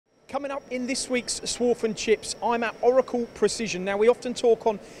Coming up in this week's Swarf and Chips, I'm at Oracle Precision. Now, we often talk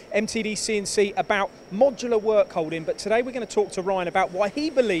on MTD CNC about modular work holding, but today we're going to talk to Ryan about why he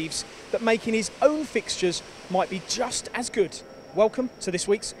believes that making his own fixtures might be just as good. Welcome to this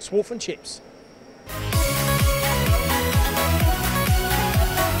week's Swarf and Chips.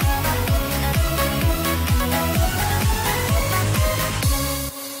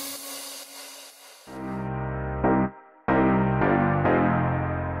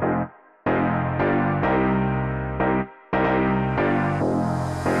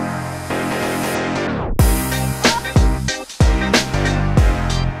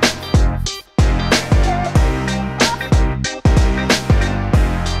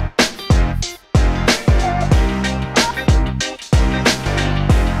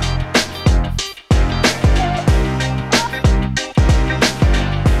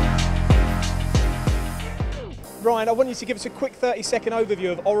 Ryan, I want you to give us a quick 30-second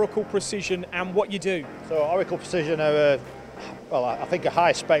overview of Oracle Precision and what you do. So Oracle Precision are, I think a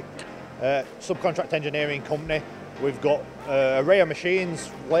high-spec subcontract engineering company. We've got an array of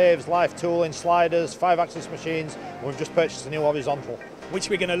machines, lathes, live tooling, sliders, 5-axis machines, and we've just purchased a new horizontal. Which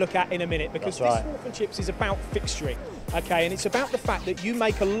we're going to look at in a minute, because this Swarf and Chips is about fixturing, okay, and it's about the fact that you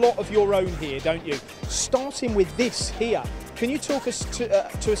make a lot of your own here, don't you? Starting with this here, can you talk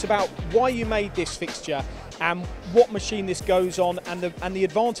to us about why you made this fixture and what machine this goes on and the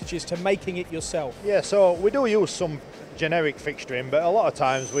advantages to making it yourself? Yeah, so we do use some generic fixturing, but a lot of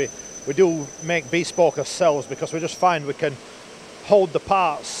times we do make bespoke ourselves because we just find we can hold the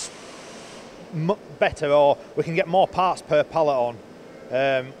parts better, or we can get more parts per pallet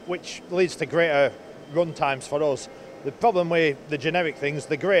on, which leads to greater run times for us. The problem with the generic things,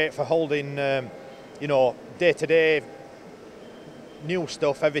 they're great for holding, you know, day-to-day new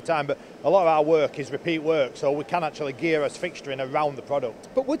stuff every time, but a lot of our work is repeat work, so we can actually gear us fixturing around the product.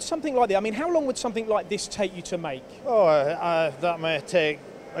 But would something like that, I mean, how long would something like this take you to make? Oh, that may take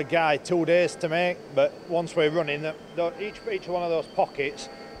a guy 2 days to make, but once we're running, each one of those pockets,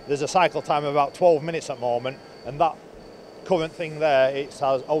 there's a cycle time of about 12 minutes at the moment, and that current thing there, it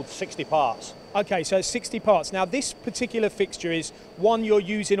has 60 parts. Okay, so 60 parts. Now, this particular fixture is one you're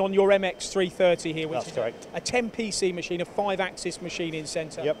using on your MX330 here, which is correct. A 10PC machine, a 5-axis machine in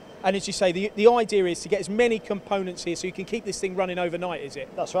centre. Yep. And as you say, the idea is to get as many components here so you can keep this thing running overnight, is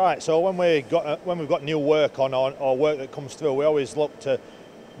it? That's right. So when we've got new work on or work that comes through, we always look to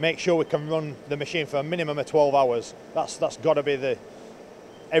make sure we can run the machine for a minimum of 12 hours. That's got to be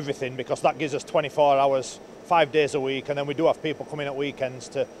everything, because that gives us 24 hours, 5 days a week, and then we do have people coming at weekends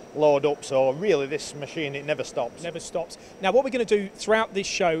to load up. So really, this machine, it never stops. Never stops. Now, what we're going to do throughout this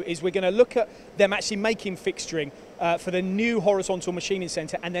show is we're going to look at them actually making fixturing for the new horizontal machining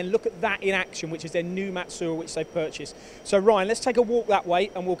centre, and then look at that in action, which is their new Matsuura, which they've purchased. So Ryan, let's take a walk that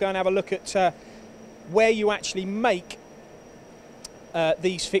way, and we'll go and have a look at where you actually make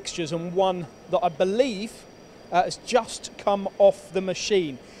these fixtures, and one that I believe has just come off the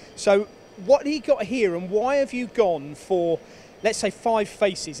machine. So what have you got here, and why have you gone for, let's say, 5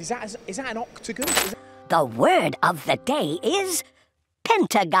 faces? Is that an octagon? The word of the day is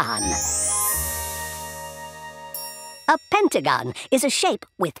pentagon. A pentagon is a shape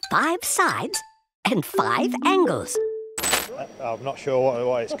with 5 sides and 5 angles. I'm not sure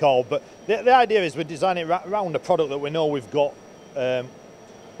what it's called, but the idea is we design it around a product that we know we've got,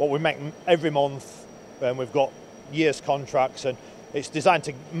 what we make every month, and we've got years contracts, and it's designed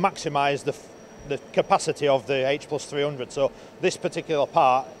to maximise the capacity of the H+300. So this particular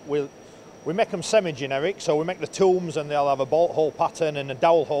part, we make them semi-generic, so we make the tombs, and they'll have a bolt hole pattern and the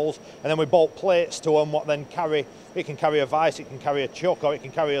dowel holes, and then we bolt plates to them, what then it can carry a vise, it can carry a chuck, or it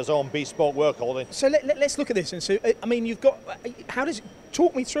can carry its own bespoke work holding. So let's look at this. And so, I mean, you've got,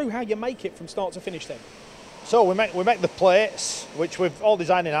 talk me through how you make it from start to finish then. So we make the plates, which we've all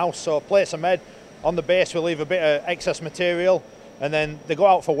designed in-house. So plates are made. On the base, we leave a bit of excess material, and then they go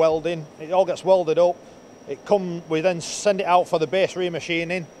out for welding. It all gets welded up. We then send it out for the base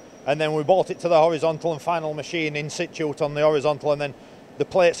remachining, and then we bolt it to the horizontal and final machine in situ on the horizontal, and then the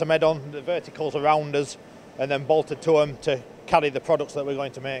plates are made on the verticals around us, and then bolted to them to carry the products that we're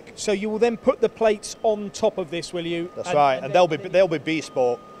going to make. So you will then put the plates on top of this, will you? That's right, and they'll be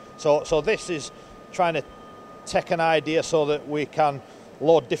bespoke. So this is trying to take an idea so that we can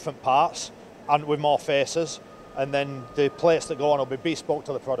load different parts and with more faces, and then the plates that go on will be bespoke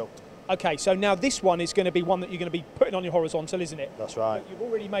to the product. Okay, so now this one is going to be one that you're going to be putting on your horizontal, isn't it? That's right. You've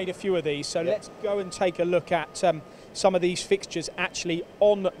already made a few of these, so let's go and take a look at some of these fixtures actually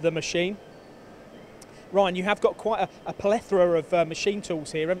on the machine. Ryan, you have got quite a plethora of machine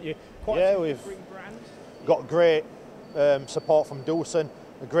tools here, haven't you? Quite a few we've brands. got great support from Doosan.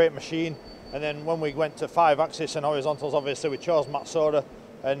 a great machine. And then when we went to 5-axis and horizontals, obviously we chose Matsuura,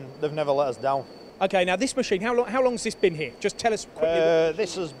 and they've never let us down. Okay, now this machine, how long has this been here? Just tell us quickly.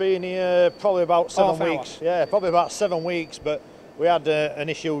 This has been here probably about 7 weeks. Yeah, probably about 7 weeks, but we had an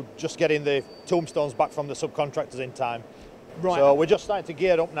issue just getting the tombstones back from the subcontractors in time. Right. So we're just starting to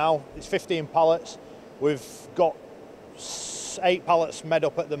gear up now. It's 15 pallets. We've got 8 pallets made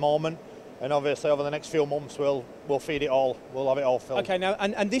up at the moment, and obviously over the next few months we'll feed it all. We'll have it all filled. Okay, now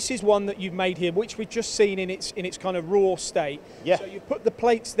and this is one that you've made here, which we've just seen in its kind of raw state. Yeah. So you put the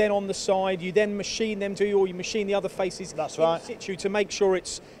plates then on the side. You then machine them, or you machine the other faces. That's right. In situ to make sure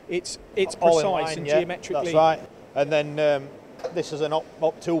it's all in precise line, and yeah, geometrically. That's right. And then this is an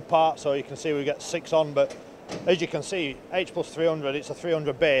up 2 part, so you can see we get 6 on. But as you can see, H plus 300, it's a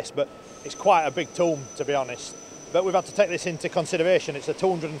 300 base, but it's quite a big tomb, to be honest. But we've had to take this into consideration. It's a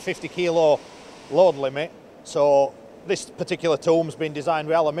 250 kilo load limit, so this particular tomb's been designed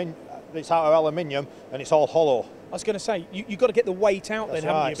with aluminium. It's out of aluminium and it's all hollow. I was going to say, you've got to get the weight out then,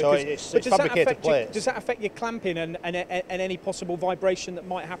 haven't you? Because so it's fabricated plates. Does that affect your clamping and any possible vibration that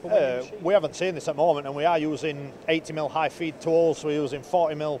might happen when you machine? We haven't seen this at the moment, and we are using 80mm high feed tools, we're using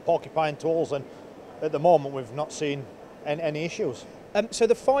 40mm porcupine tools, and at the moment we've not seen any issues. So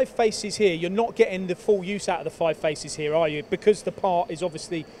the 5 faces here, you're not getting the full use out of the 5 faces here, are you? Because the part is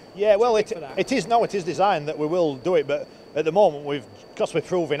obviously... Yeah, well, it is designed that we will do it, but at the moment, because we're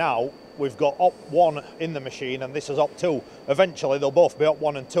proving out, we've got op 1 in the machine and this is op 2. Eventually, they'll both be op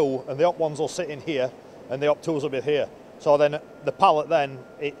 1 and 2, and the op 1s will sit in here and the op 2s will be here. So then the pallet then,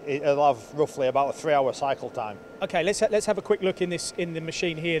 it'll have roughly about a 3-hour cycle time. Okay, let's have a quick look in the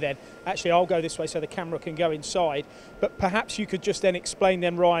machine here then. Actually, I'll go this way so the camera can go inside. But perhaps you could just then explain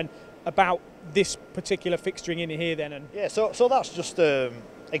then, Ryan, about this particular fixturing in here then. And yeah, so that's just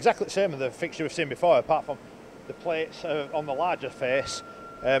exactly the same as the fixture we've seen before, apart from the plates on the larger face,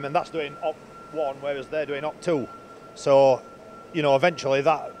 and that's doing op 1, whereas they're doing op 2. So, you know, eventually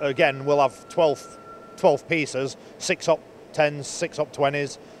that again will have 12 pieces, 6 op 10s, 6 op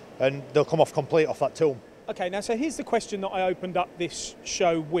 20s, and they'll come off complete off that tomb. Okay, now so here's the question that I opened up this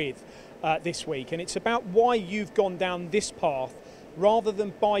show with this week, and it's about why you've gone down this path rather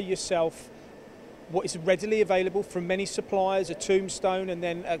than buy yourself what is readily available from many suppliers, a tombstone, and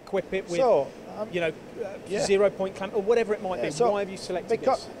then equip it with, 0-point clamp or whatever it might be. So why have you selected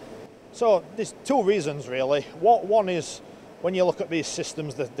this? So there's 2 reasons really. One is when you look at these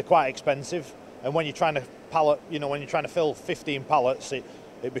systems, they're quite expensive, and when you're trying to when you're trying to fill 15 pallets,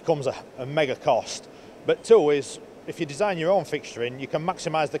 it becomes a mega cost. But 2 is, if you design your own fixturing, you can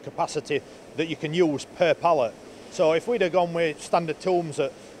maximise the capacity that you can use per pallet. So if we'd have gone with standard tombs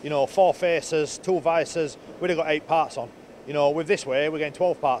at 4 faces, 2 vices, we'd have got 8 parts on. With this way, we're getting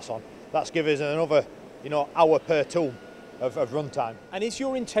 12 parts on. That's giving us another hour per tomb of run time. And is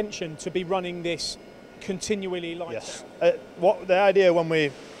your intention to be running this continually like yes. What the idea when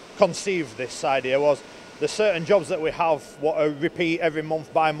we conceived this idea was, there's certain jobs that we have what are repeat every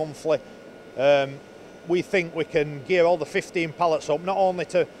month, bi-monthly. We think we can gear all the 15 pallets up, not only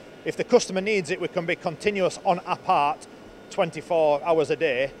to, if the customer needs it, we can be continuous on a part 24 hours a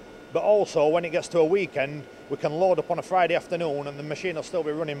day, but also when it gets to a weekend, we can load up on a Friday afternoon and the machine will still be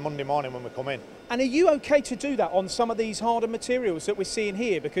running Monday morning when we come in. And are you okay to do that on some of these harder materials that we're seeing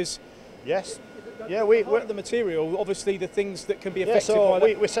here? Because yes, yeah, we're the material, obviously the things that can be affected by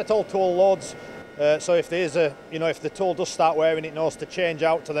that. We set all tool loads. So if there's if the tool does start wearing, it knows to change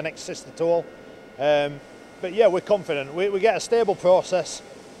out to the next sister tool. But yeah, we're confident. We get a stable process.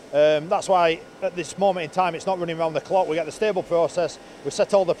 That's why at this moment in time it's not running around the clock. We get the stable process. We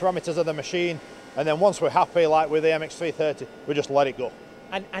set all the parameters of the machine, and then once we're happy, like with the MX330, we just let it go.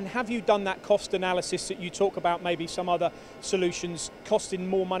 And have you done that cost analysis that you talk about? Maybe some other solutions costing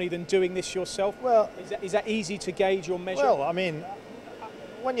more money than doing this yourself. Well, is that easy to gauge or measure? Well, I mean,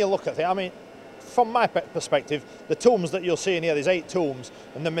 when you look at it, from my perspective, the tombs that you'll see in here, there's 8 tombs,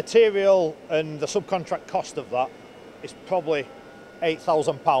 and the material and the subcontract cost of that is probably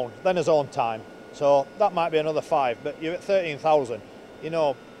 £8,000, then his own time. So that might be another 5, but you're at 13,000.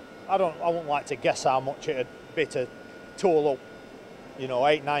 I wouldn't like to guess how much it'd be to tool up,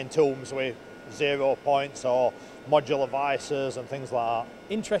 8-9 tombs with 0 points or modular vices and things like that.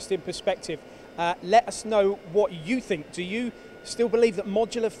 Interesting perspective. Let us know what you think. Do you still believe that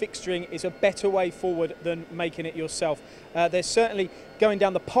modular fixturing is a better way forward than making it yourself? They're certainly going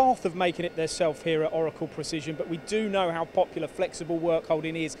down the path of making it themselves here at Oracle Precision, but we do know how popular flexible work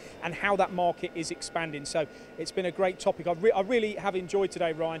holding is and how that market is expanding. So it's been a great topic. I really have enjoyed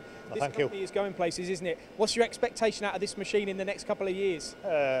today, Ryan. This company is going places, isn't it? What's your expectation out of this machine in the next couple of years?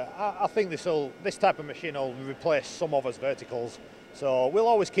 I think this type of machine will replace some of us verticals. So we'll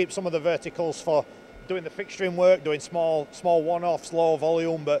always keep some of the verticals for doing the fixturing work, doing small one-offs, low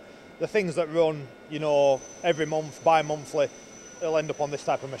volume, but the things that run, you know, every month, bi-monthly, they'll end up on this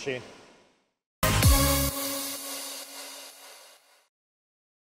type of machine.